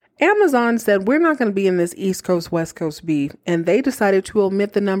Amazon said, we're not going to be in this East Coast, West Coast beef, and they decided to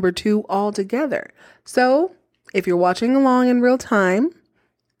omit the number 2 altogether. So if you're watching along in real time,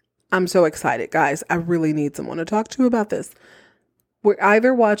 I'm so excited, guys. I really need someone to talk to about this. We're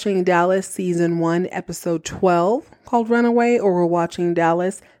either watching Dallas season 1, episode 12 called Runaway, or we're watching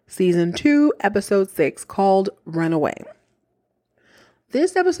Dallas season 2, episode 6 called Runaway.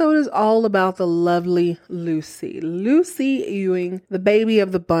 This episode is all about the lovely Lucy. Lucy Ewing, the baby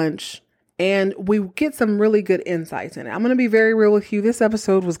of the bunch. And we get some really good insights in it. I'm going to be very real with you. This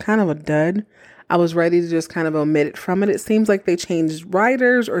episode was kind of a dud. I was ready to just kind of omit it from it. It seems like they changed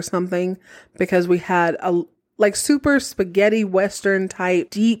writers or something, because we had a super spaghetti Western type,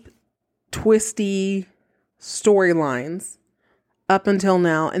 deep, twisty storylines up until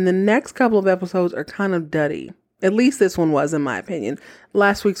now. And the next couple of episodes are kind of duddy. At least this one was, in my opinion.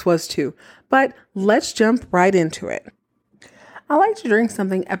 Last week's was too. But let's jump right into it. I like to drink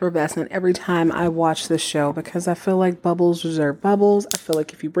something effervescent every time I watch this show, because I feel like bubbles deserve bubbles. I feel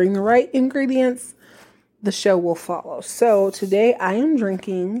like if you bring the right ingredients, the show will follow. So today I am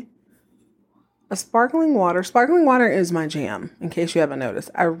drinking a sparkling water. Sparkling water is my jam, in case you haven't noticed.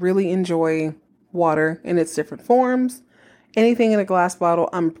 I really enjoy water in its different forms. Anything in a glass bottle,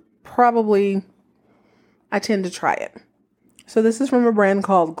 I tend to try it. So this is from a brand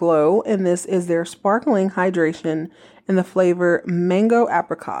called Glow, and this is their sparkling hydration in the flavor mango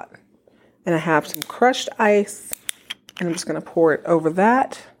apricot. And I have some crushed ice, and I'm just going to pour it over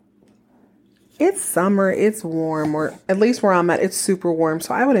that. It's summer, it's warm, or at least where I'm at, it's super warm.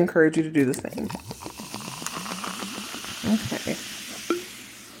 So I would encourage you to do the same. Okay.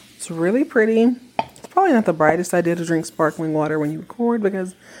 It's really pretty. It's probably not the brightest idea to drink sparkling water when you record,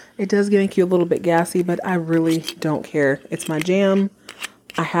 because it does make you a little bit gassy, but I really don't care. It's my jam.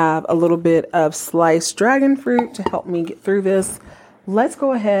 I have a little bit of sliced dragon fruit to help me get through this. Let's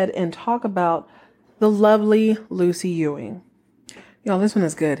go ahead and talk about the lovely Lucy Ewing. Y'all, this one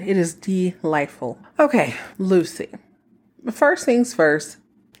is good. It is delightful. Okay, Lucy. First things first,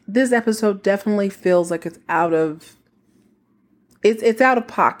 this episode definitely feels like it's out of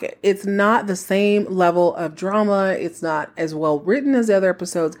pocket. It's not the same level of drama. It's not as well written as the other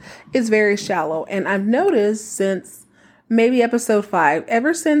episodes. It's very shallow. And I've noticed since maybe episode 5,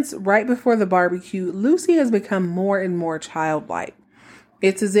 ever since right before the barbecue, Lucy has become more and more childlike.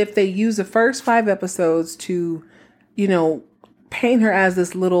 It's as if they use the first 5 episodes to, paint her as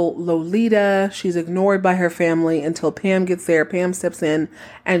this little Lolita. She's ignored by her family until Pam gets there. Pam steps in,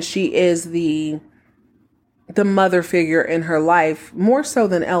 and she is the mother figure in her life, more so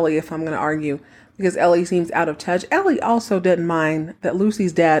than Ellie, if I'm going to argue, because Ellie seems out of touch. Ellie also doesn't mind that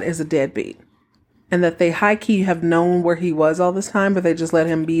Lucy's dad is a deadbeat, and that they high-key have known where he was all this time, but they just let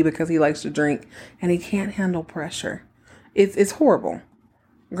him be because he likes to drink and he can't handle pressure. It's horrible.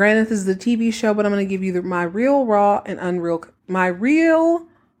 Granted, this is a TV show, but I'm going to give you my real, raw, and my real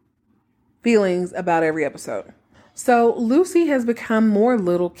feelings about every episode. So Lucy has become more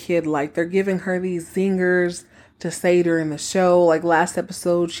little kid-like. They're giving her these zingers to say during the show. Like last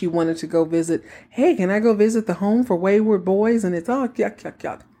episode, she wanted to go visit. Hey, can I go visit the home for wayward boys? And it's all yuck, yuck,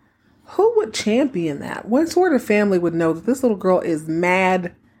 yuck. Who would champion that? What sort of family would know that this little girl is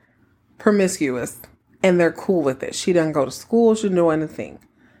mad promiscuous and they're cool with it? She doesn't go to school. She doesn't do anything.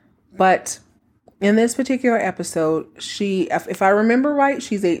 But in this particular episode, if I remember right,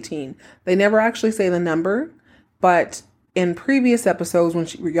 she's 18. They never actually say the number. But in previous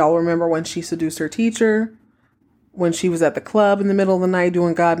episodes, y'all remember when she seduced her teacher, when she was at the club in the middle of the night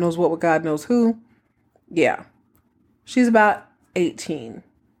doing God knows what with God knows who. Yeah. She's about 18.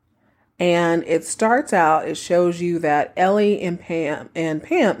 And it shows you that Ellie and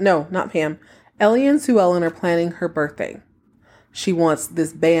Ellie and Sue Ellen are planning her birthday. She wants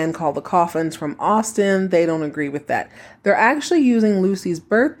this band called the Coffins from Austin. They don't agree with that. They're actually using Lucy's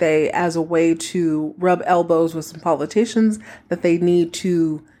birthday as a way to rub elbows with some politicians that they need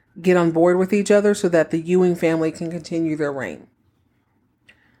to get on board with each other so that the Ewing family can continue their reign.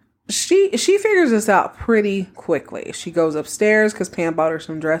 She figures this out pretty quickly. She goes upstairs because Pam bought her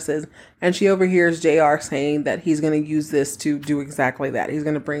some dresses, and she overhears JR saying that he's going to use this to do exactly that. He's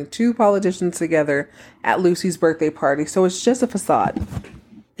going to bring 2 politicians together at Lucy's birthday party. So it's just a facade.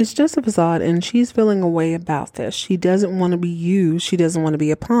 It's just a facade, and she's feeling a way about this. She doesn't want to be used. She doesn't want to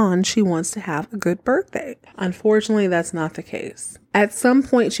be a pawn. She wants to have a good birthday. Unfortunately, that's not the case. At some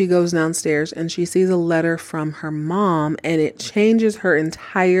point, she goes downstairs and she sees a letter from her mom, and it changes her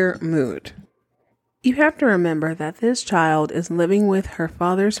entire mood. You have to remember that this child is living with her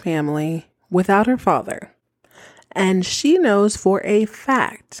father's family without her father. And she knows for a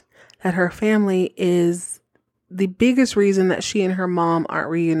fact that her family is the biggest reason that she and her mom aren't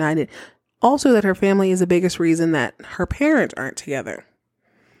reunited. Also that her family is the biggest reason that her parents aren't together.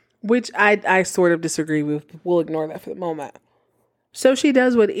 Which I sort of disagree with. We'll ignore that for the moment. So she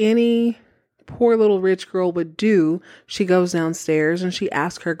does what any poor little rich girl would do. She goes downstairs and she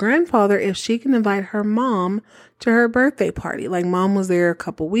asks her grandfather if she can invite her mom to her birthday party. Like, mom was there a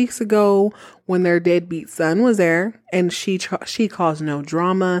couple weeks ago when their deadbeat son was there, and she caused no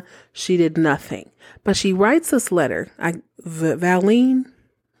drama. She did nothing. But she writes this letter. Valine,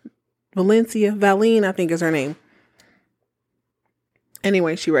 I think is her name.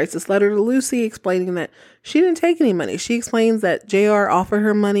 Anyway, she writes this letter to Lucy explaining that she didn't take any money. She explains that JR offered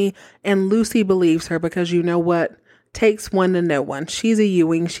her money and Lucy believes her because you know what? Takes one to know one. She's a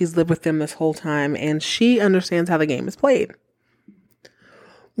Ewing. She's lived with them this whole time and she understands how the game is played.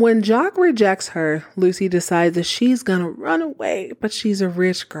 When Jock rejects her, Lucy decides that she's going to run away, but she's a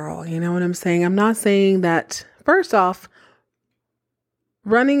rich girl. You know what I'm saying? I'm not saying that. First off,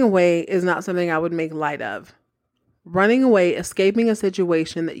 running away is not something I would make light of. Running away, escaping a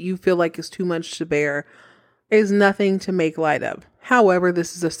situation that you feel like is too much to bear is nothing to make light of. However,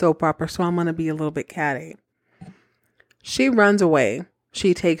 this is a soap opera, so I'm going to be a little bit catty. She runs away.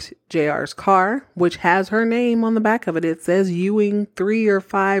 She takes JR's car, which has her name on the back of it. It says Ewing 3 or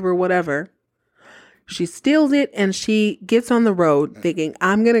 5 or whatever. She steals it and she gets on the road thinking,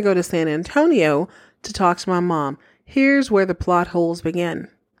 I'm going to go to San Antonio to talk to my mom. Here's where the plot holes begin.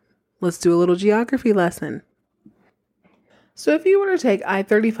 Let's do a little geography lesson. So if you were to take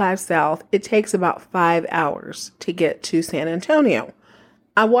I-35 south, it takes about 5 hours to get to San Antonio.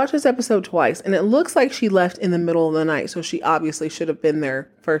 I watched this episode twice and it looks like she left in the middle of the night. So she obviously should have been there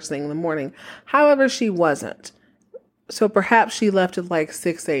first thing in the morning. However, she wasn't. So perhaps she left at like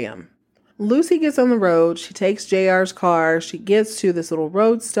 6 a.m. Lucy gets on the road. She takes JR's car. She gets to this little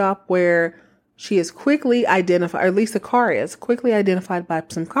road stop where she is quickly identified, or at least the car is quickly identified by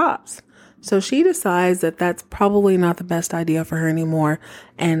some cops. So she decides that that's probably not the best idea for her anymore.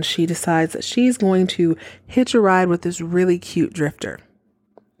 And she decides that she's going to hitch a ride with this really cute drifter.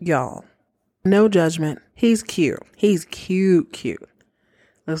 Y'all, no judgment. He's cute. He's cute.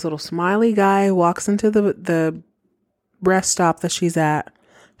 This little smiley guy walks into the rest stop that she's at.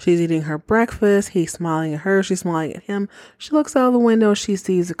 She's eating her breakfast. He's smiling at her. She's smiling at him. She looks out the window. She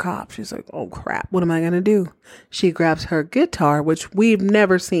sees the cop. She's like, oh crap, what am I going to do? She grabs her guitar, which we've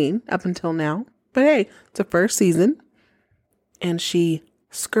never seen up until now. But hey, it's the first season. And she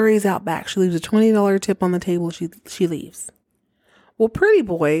scurries out back. She leaves a $20 tip on the table. She leaves. Well, Pretty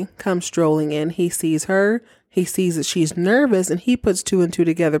Boy comes strolling in. He sees her. He sees that she's nervous and he puts 2 and 2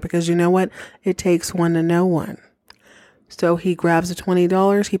 together because you know what? It takes one to know one. So he grabs the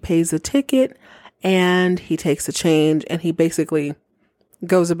 $20, he pays the ticket, and he takes the change, and he basically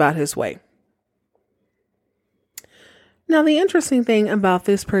goes about his way. Now, the interesting thing about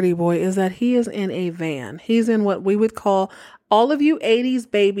this Pretty Boy is that he is in a van. He's in what we would call, all of you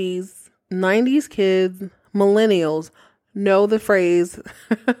 80s babies, 90s kids, millennials, know the phrase,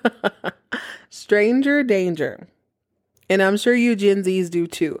 stranger danger. And I'm sure you Gen Zs do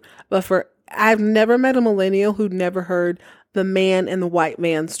too. But I've never met a millennial who'd never heard the man and the white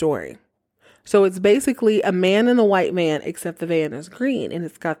man story. So it's basically a man and a white man, except the van is green and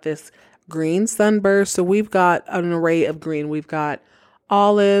it's got this green sunburst. So we've got an array of green. We've got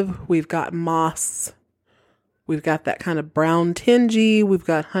olive, we've got moss, we've got that kind of brown tingy, we've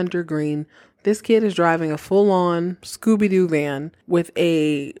got hunter green. This kid is driving a full-on Scooby-Doo van with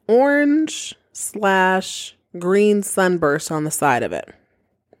a orange/green sunburst on the side of it.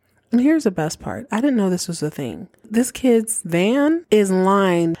 And here's the best part. I didn't know this was a thing. This kid's van is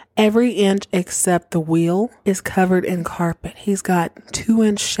lined every inch except the wheel is covered in carpet. He's got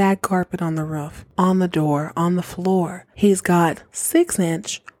 2-inch shag carpet on the roof, on the door, on the floor. He's got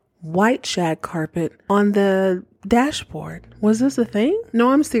 6-inch white shag carpet on the dashboard. Was this a thing?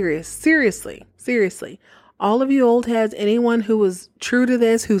 No, I'm serious. Seriously. All of you old heads, anyone who was true to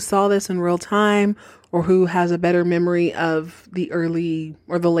this, who saw this in real time, or who has a better memory of the early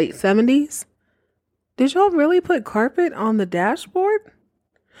or the late 70s, did y'all really put carpet on the dashboard?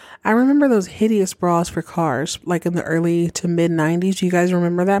 I remember those hideous bras for cars, like in the early to mid 90s. You guys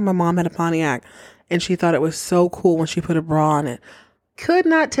remember that? My mom had a Pontiac and she thought it was so cool when she put a bra on it. Could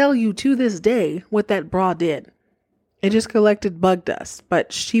not tell you to this day what that bra did. It just collected bug dust,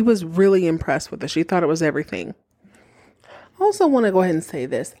 but she was really impressed with it. She thought it was everything. I also want to go ahead and say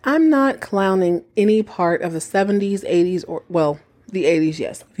this. I'm not clowning any part of the 70s, 80s, or, well, the 80s,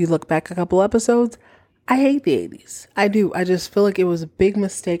 yes. If you look back a couple episodes, I hate the 80s. I do. I just feel like it was a big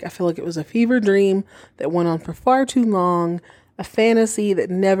mistake. I feel like it was a fever dream that went on for far too long. a fantasy that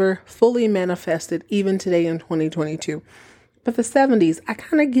never fully manifested even today in 2022. But the 70s, I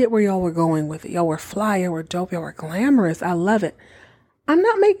kind of get where y'all were going with it. Y'all were fly, y'all were dope, y'all were glamorous. I love it. I'm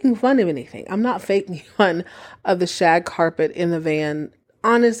not making fun of anything. I'm not faking fun of the shag carpet in the van.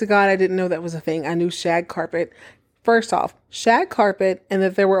 Honest to God, I didn't know that was a thing. I knew shag carpet. First off, shag carpet, and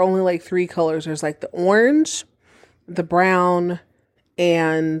that there were only like 3 colors. There's like the orange, the brown,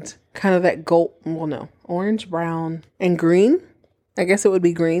 and kind of that gold, well, no, orange, brown, and green. I guess it would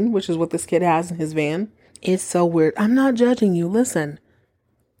be green, which is what this kid has in his van. It's so weird. I'm not judging you. Listen,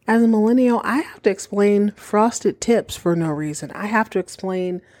 as a millennial, I have to explain frosted tips for no reason. I have to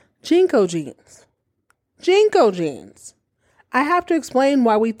explain Jinko jeans. Jinko jeans. I have to explain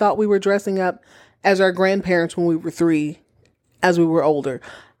why we thought we were dressing up as our grandparents when we were 3, as we were older.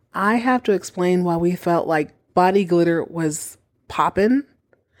 I have to explain why we felt like body glitter was popping,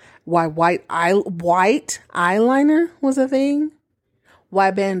 why white eyeliner was a thing, why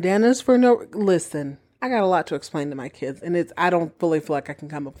bandanas for no... Listen, I got a lot to explain to my kids, and I don't fully feel like I can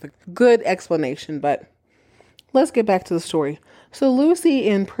come up with a good explanation, but let's get back to the story. So Lucy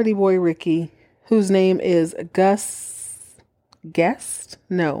and pretty boy Ricky, whose name is Willie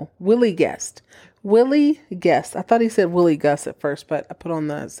Guest. Willie Guest. I thought he said Willie Gus at first, but I put on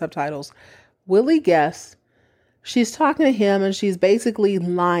the subtitles. Willie Guest. She's talking to him and she's basically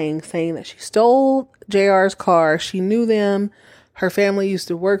lying, saying that she stole JR's car. She knew them. Her family used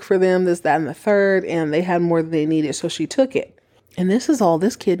to work for them, this, that, and the third, and they had more than they needed, so she took it. And this is all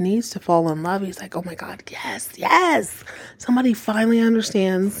this kid needs to fall in love. He's like, oh my God, yes. Somebody finally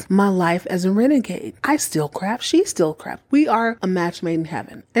understands my life as a renegade. I steal crap. She steals crap. We are a match made in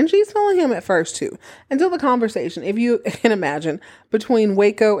heaven. And she's feeling him at first too. Until the conversation, if you can imagine, between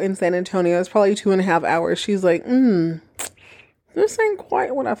Waco and San Antonio, it's probably 2.5 hours. She's like, this ain't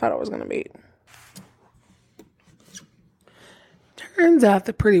quite what I thought it was going to be. Turns out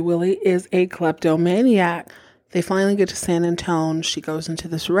that Pretty Willie is a kleptomaniac. They finally get to San Antonio. She goes into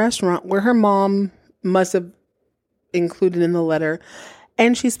this restaurant where her mom must have included in the letter.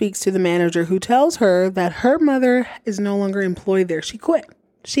 And she speaks to the manager, who tells her that her mother is no longer employed there. She quit.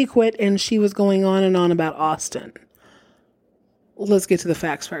 And she was going on and on about Austin. Let's get to the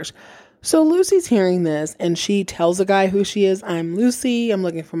facts first. So Lucy's hearing this and she tells the guy who she is. I'm Lucy. I'm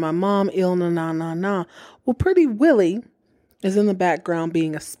looking for my mom. Nah. Well, Pretty Willie is in the background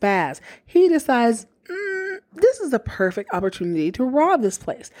being a spaz. He decides, this is the perfect opportunity to rob this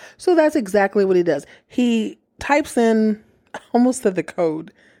place. So that's exactly what he does. He types in, almost to the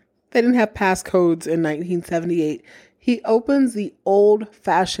code. They didn't have passcodes in 1978. He opens the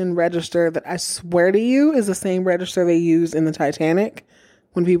old-fashioned register that I swear to you is the same register they used in the Titanic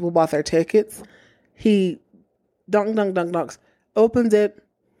when people bought their tickets. He dunks, opens it,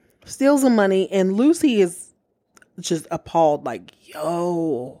 steals the money, and Lucy is just appalled, like,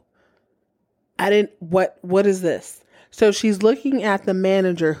 yo, what is this? So she's looking at the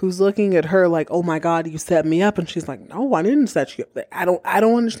manager, who's looking at her like, oh my God, you set me up. And she's like, no, I didn't set you up. I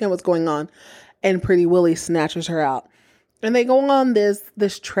don't understand what's going on. And Pretty Willie snatches her out. And they go on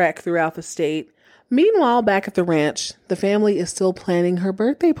this trek throughout the state. Meanwhile, back at the ranch, the family is still planning her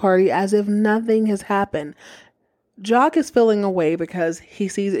birthday party as if nothing has happened. Jock is feeling away because he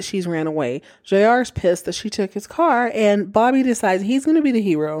sees that she's ran away. JR's pissed that she took his car, and Bobby decides he's going to be the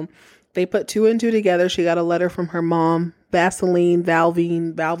hero. They put 2 and 2 together. She got a letter from her mom, Valvoline,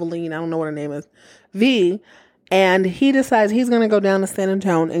 I don't know what her name is, V, and he decides he's going to go down to San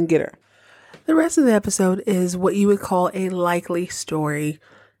Antonio and get her. The rest of the episode is what you would call a likely story.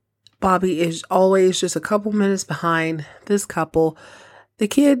 Bobby is always just a couple minutes behind this couple. The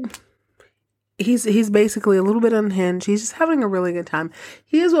kid, he's basically a little bit unhinged. He's just having a really good time.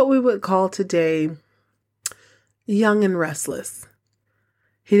 He is what we would call today young and restless.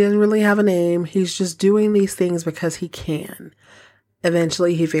 He doesn't really have a name. He's just doing these things because he can.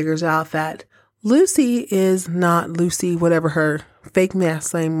 Eventually, he figures out that Lucy is not Lucy, whatever her fake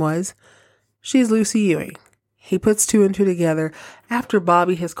mask name was. She's Lucy Ewing. He puts 2 and 2 together after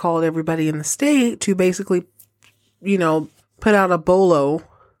Bobby has called everybody in the state to basically, put out a bolo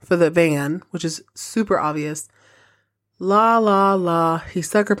for the van, which is super obvious. He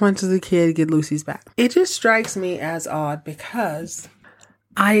sucker punches the kid, get Lucy's back. It just strikes me as odd because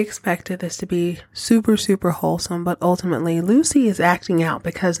I expected this to be super, super wholesome, but ultimately Lucy is acting out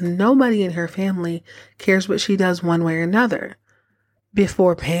because nobody in her family cares what she does one way or another.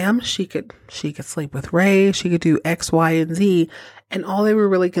 Before Pam, she could sleep with Ray, she could do X, Y, and Z, and all they were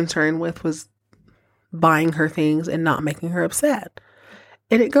really concerned with was buying her things and not making her upset.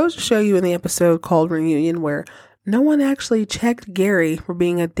 And it goes to show you in the episode called Reunion where no one actually checked Gary for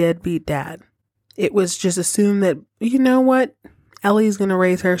being a deadbeat dad. it was just assumed that, you know what? Ellie's going to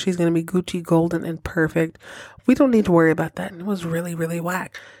raise her. She's going to be Gucci, golden, and perfect. We don't need to worry about that. And it was really, really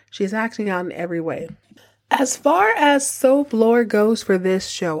whack. She's acting out in every way. As far as soap lore goes for this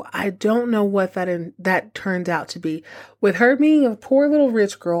show, I don't know what that turns out to be. With her being a poor little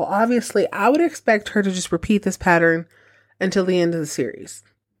rich girl, obviously, I would expect her to just repeat this pattern until the end of the series.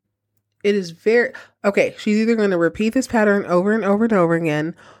 It is okay, she's either going to repeat this pattern over and over and over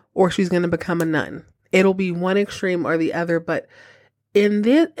again, or she's going to become a nun. It'll be one extreme or the other, but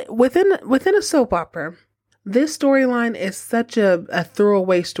within a soap opera, this storyline is such a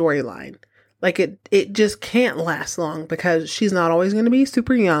throwaway storyline. Like it just can't last long because she's not always going to be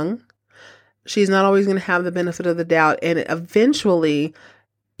super young. She's not always going to have the benefit of the doubt. And eventually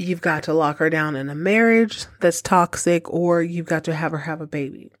you've got to lock her down in a marriage that's toxic, or you've got to have her have a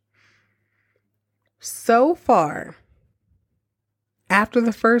baby. So far, after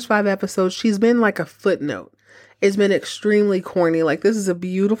the first 5 episodes, she's been like a footnote. It's been extremely corny. Like, this is a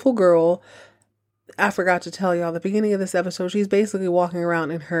beautiful girl. I forgot to tell y'all, the beginning of this episode, she's basically walking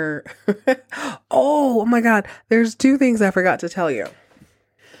around in her... oh my God. There's 2 things I forgot to tell you.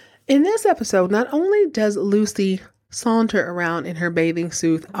 In this episode, not only does Lucy saunter around in her bathing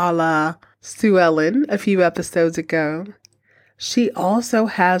suit a la Sue Ellen a few episodes ago, she also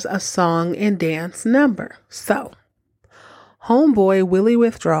has a song and dance number. So, homeboy Willie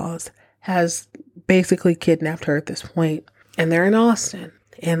Withdraws has basically kidnapped her at this point, and they're in Austin.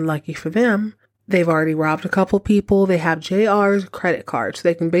 And lucky for them, they've already robbed a couple people. They have JR's credit card, so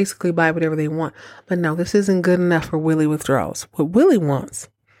they can basically buy whatever they want. But no, this isn't good enough for Willie Withdraws. What Willie wants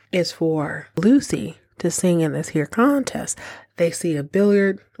is for Lucy to sing in this here contest. They see a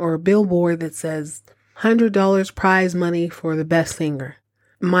billboard that says $100 prize money for the best singer.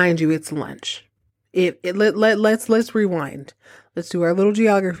 Mind you, it's lunch. Let's rewind. Let's do our little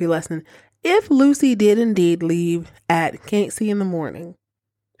geography lesson. If Lucy did indeed leave at can't see in the morning,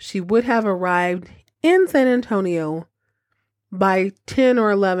 she would have arrived in San Antonio by 10 or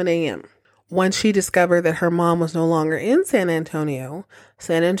 11 a.m. Once she discovered that her mom was no longer in San Antonio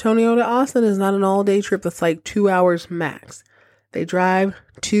to Austin is not an all-day trip. That's like 2 hours max. They drive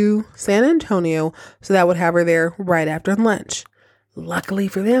to San Antonio, so that would have her there right after lunch. Luckily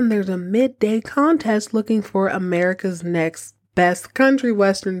for them, there's a midday contest looking for America's next best country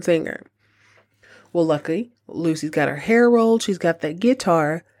western singer. Well, luckily, Lucy's got her hair rolled. She's got that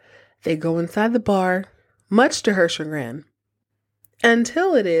guitar. They go inside the bar, much to her chagrin.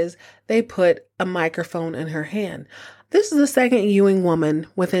 Until they put a microphone in her hand. This is the second Ewing woman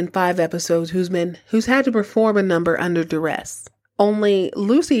within 5 episodes who's had to perform a number under duress. Only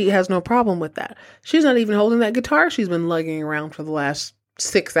Lucy has no problem with that. She's not even holding that guitar she's been lugging around for the last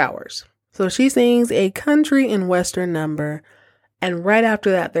 6 hours. So she sings a country and western number. And right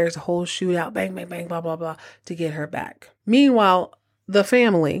after that, there's a whole shootout, bang, bang, bang, blah, blah, blah, to get her back. Meanwhile, the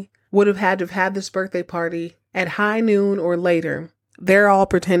family would have had this birthday party at high noon or later. They're all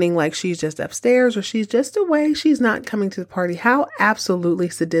pretending like she's just upstairs or she's just away. She's not coming to the party. How absolutely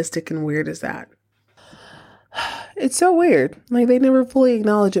sadistic and weird is that? It's so weird. Like, they never fully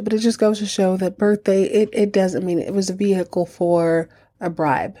acknowledge it, but it just goes to show that birthday, it doesn't mean it was a vehicle for a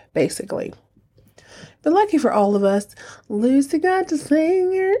bribe, basically. But lucky for all of us, Lucy got to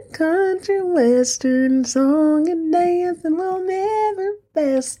sing her country western song and dance, and we'll never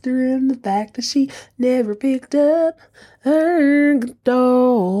fester in the fact that she never picked up her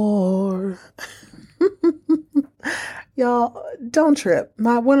guitar. Y'all, don't trip.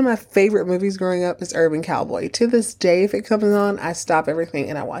 One of my favorite movies growing up is Urban Cowboy. To this day, if it comes on, I stop everything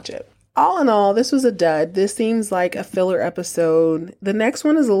and I watch it. All in all, this was a dud. This seems like a filler episode. The next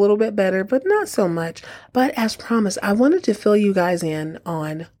one is a little bit better, but not so much. But as promised, I wanted to fill you guys in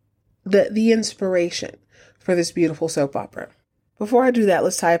on the inspiration for this beautiful soap opera. Before I do that,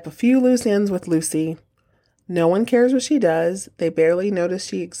 let's tie up a few loose ends with Lucy. No one cares what she does. They barely notice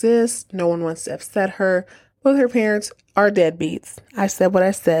she exists. No one wants to upset her. Both her parents are deadbeats. I said what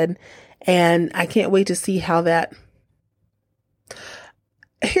I said, and I can't wait to see how that...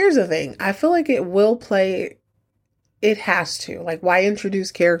 Here's the thing. I feel like it will play. It has to. Like, why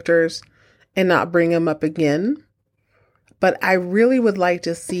introduce characters and not bring them up again? But I really would like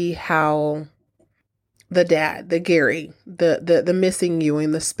to see how the dad, the Gary, the missing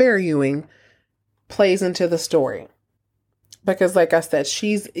Ewing, the spare Ewing, plays into the story. Because like I said,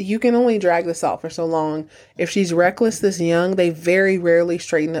 you can only drag this out for so long. If she's reckless this young, they very rarely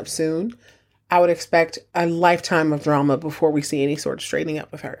straighten up soon. I would expect a lifetime of drama before we see any sort of straightening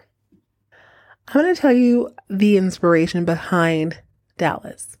up with her. I'm going to tell you the inspiration behind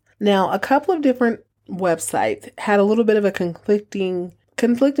Dallas. Now, a couple of different websites had a little bit of a conflicting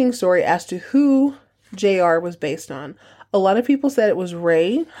conflicting story as to who JR was based on. A lot of people said it was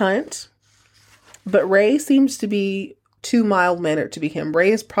Ray Hunt, but Ray seems to be too mild-mannered to be him.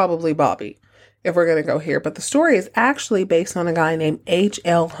 Ray is probably Bobby, if we're going to go here. But the story is actually based on a guy named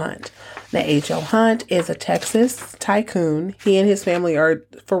H.L. Hunt. Now, H.L. Hunt is a Texas tycoon. He and his family are,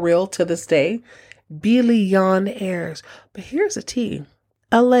 for real to this day, billionaires. But here's the tea.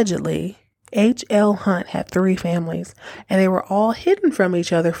 Allegedly, H.L. Hunt had 3 families, and they were all hidden from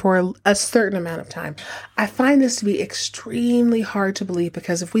each other for a certain amount of time. I find this to be extremely hard to believe,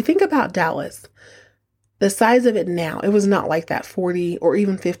 because if we think about Dallas, the size of it now, it was not like that 40 or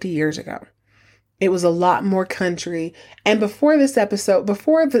even 50 years ago. It was a lot more country. And before this episode,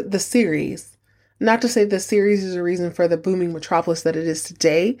 before the series, not to say the series is a reason for the booming metropolis that it is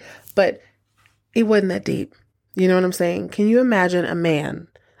today, but it wasn't that deep. You know what I'm saying? Can you imagine a man,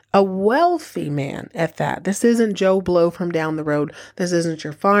 a wealthy man at that? This isn't Joe Blow from down the road. This isn't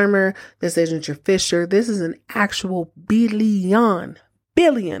your farmer. This isn't your fisher. This is an actual billion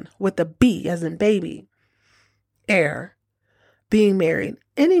with a B as in baby, heir, being married.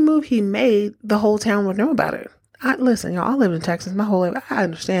 Any move he made, the whole town would know about it. Listen, y'all, I lived in Texas my whole life. I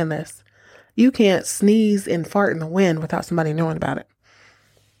understand this. You can't sneeze and fart in the wind without somebody knowing about it.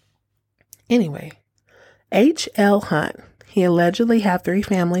 Anyway, H.L. Hunt, he allegedly had 3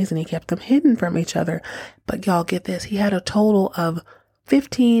 families and he kept them hidden from each other. But y'all get this. He had a total of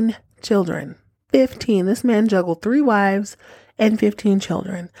 15 children. 15. This man juggled 3 wives and 15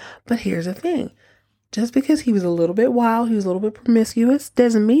 children. But here's the thing. Just because he was a little bit wild, he was a little bit promiscuous,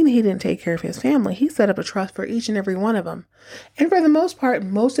 doesn't mean he didn't take care of his family. He set up a trust for each and every one of them. And for the most part,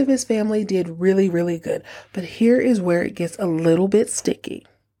 most of his family did really, really good. But here is where it gets a little bit sticky.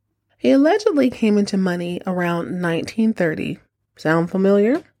 He allegedly came into money around 1930. Sound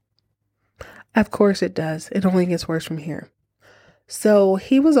familiar? Of course it does. It only gets worse from here. So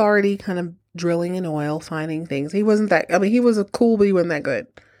he was already kind of drilling in oil, finding things. He wasn't that, he was cool, but he wasn't that good.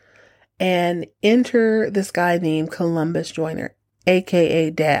 And enter this guy named Columbus Joyner, aka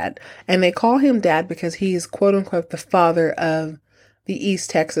Dad. And they call him Dad because he is quote unquote the father of the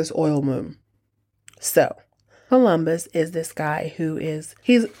East Texas oil boom. So Columbus is this guy who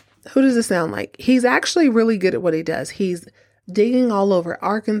does it sound like? He's actually really good at what he does. He's digging all over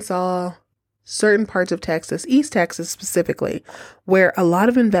Arkansas, certain parts of Texas, East Texas specifically, where a lot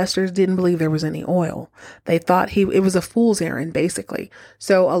of investors didn't believe there was any oil. They thought it was a fool's errand, basically.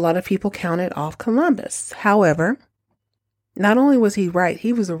 So a lot of people counted off Columbus. However, not only was he right,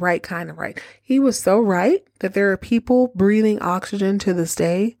 he was the right kind of right. He was so right that there are people breathing oxygen to this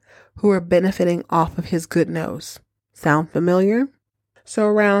day who are benefiting off of his good nose. Sound familiar? So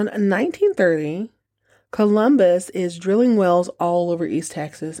around 1930, Columbus is drilling wells all over East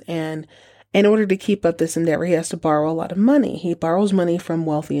Texas, and in order to keep up this endeavor, he has to borrow a lot of money. He borrows money from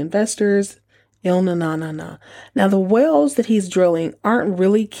wealthy investors. Now, the wells that he's drilling aren't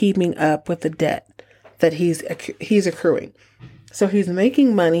really keeping up with the debt that he's accruing. So he's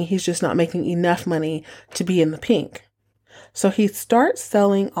making money. He's just not making enough money to be in the pink. So he starts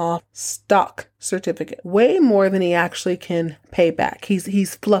selling off stock certificate, way more than he actually can pay back.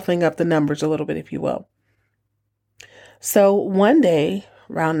 He's fluffing up the numbers a little bit, if you will. So one day,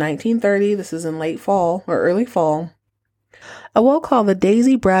 around 1930, this is in late fall or early fall, a well called the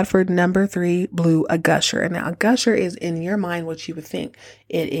Daisy Bradford No. 3 blew a gusher. And now a gusher is in your mind what you would think.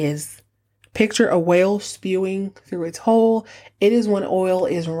 It is, picture a whale spewing through its hole. It is when oil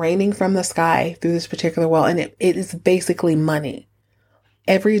is raining from the sky through this particular well. And it is basically money.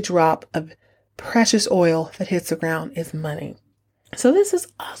 Every drop of precious oil that hits the ground is money. So this is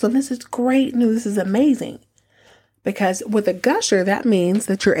awesome. This is great news. This is amazing. Because with a gusher, that means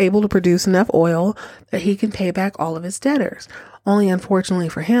that you're able to produce enough oil that he can pay back all of his debtors. Only unfortunately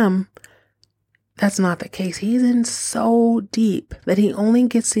for him, that's not the case. He's in so deep that he only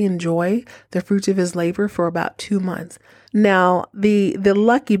gets to enjoy the fruits of his labor for about 2 months. Now, the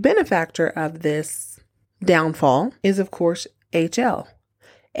lucky benefactor of this downfall is, of course, HL.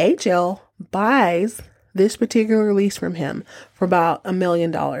 HL buys this particular lease from him for about $1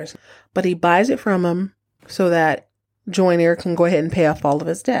 million, but he buys it from him so that Joyner can go ahead and pay off all of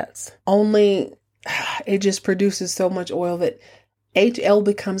his debts. Only it just produces so much oil that HL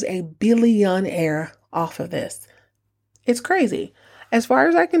becomes a billionaire off of this. It's crazy. As far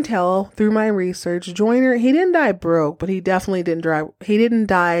as I can tell through my research, Joyner, he didn't die broke, but he definitely didn't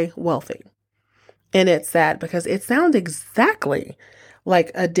die wealthy. And it's sad because it sounds exactly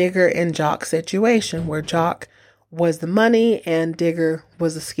like a Digger and Jock situation where Jock was the money and Digger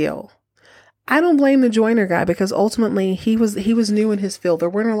was the skill. I don't blame the Joyner guy because ultimately he was new in his field. There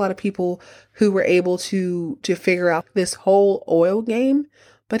weren't a lot of people who were able to figure out this whole oil game,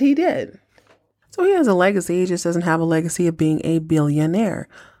 but he did. So he has a legacy. He just doesn't have a legacy of being a billionaire.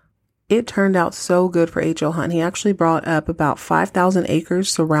 It turned out so good for H.L. Hunt. He actually brought up about 5,000 acres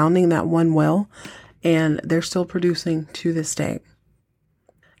surrounding that one well, and they're still producing to this day.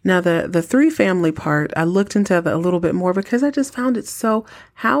 Now, the three family part, I looked into a little bit more because I just found it so,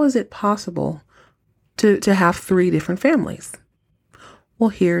 how is it possible to have three different families? Well,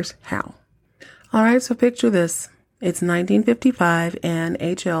 here's how. All right, so picture this. It's 1955 and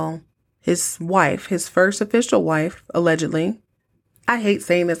H.L., his wife, his first official wife, allegedly. I hate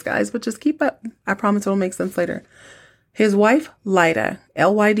saying this, guys, but just keep up. I promise it'll make sense later. His wife, Lyda,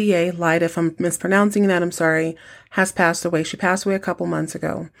 Lyda, Lyda, if I'm mispronouncing that, I'm sorry, has passed away. She passed away a couple months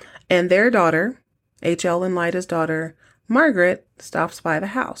ago. And their daughter, H.L. and Lyda's daughter, Margaret, stops by the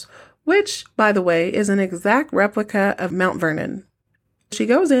house, which, by the way, is an exact replica of Mount Vernon. She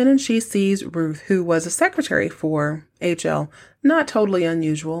goes in and she sees Ruth, who was a secretary for H.L. Not totally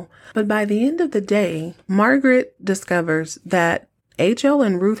unusual. But by the end of the day, Margaret discovers that H.L.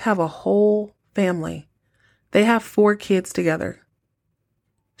 and Ruth have a whole family. They have 4 kids together.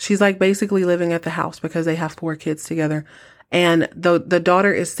 She's like basically living at the house because they have 4 kids together. And the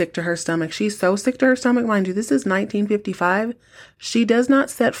daughter is sick to her stomach. She's so sick to her stomach, mind you, this is 1955. She does not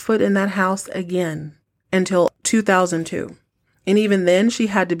set foot in that house again until 2002. And even then she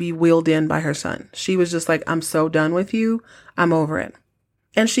had to be wheeled in by her son. She was just like, I'm so done with you. I'm over it.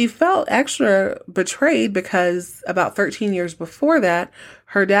 And she felt extra betrayed because about 13 years before that,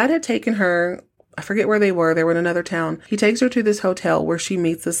 her dad had taken her, I forget where they were in another town. He takes her to this hotel where she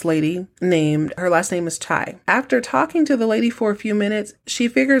meets this lady her last name is Chai. After talking to the lady for a few minutes, she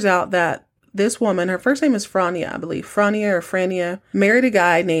figures out that this woman, her first name is Frania, I believe, Frania, married a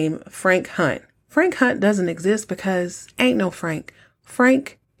guy named Frank Hunt. Frank Hunt doesn't exist because ain't no Frank.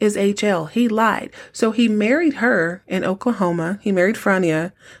 Frank is H.L. He lied. So he married her in Oklahoma. He married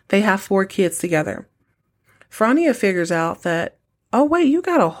Frania. They have 4 kids together. Frania figures out that, oh, wait, you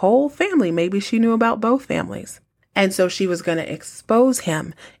got a whole family. Maybe she knew about both families. And so she was going to expose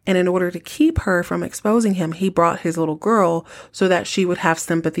him. And in order to keep her from exposing him, he brought his little girl so that she would have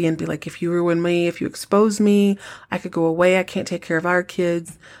sympathy and be like, if you ruin me, if you expose me, I could go away. I can't take care of our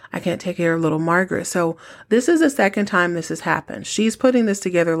kids. I can't take care of little Margaret. So this is the second time this has happened. She's putting this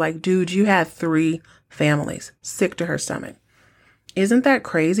together like, dude, you had 3 families. Sick to her stomach. Isn't that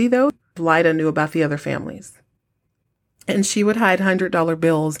crazy, though? Lyda knew about the other families. And she would hide $100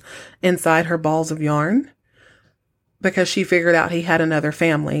 bills inside her balls of yarn because she figured out he had another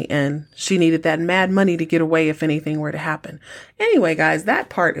family and she needed that mad money to get away if anything were to happen. Anyway, guys, that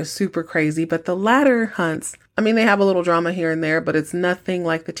part is super crazy. But the latter Hunts, I mean, they have a little drama here and there, but it's nothing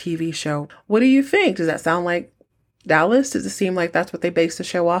like the TV show. What do you think? Does that sound like Dallas? Does it seem like that's what they base the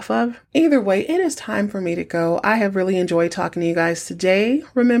show off of? Either way, it is time for me to go. I have really enjoyed talking to you guys today.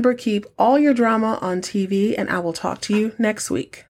 Remember, keep all your drama on TV and I will talk to you next week.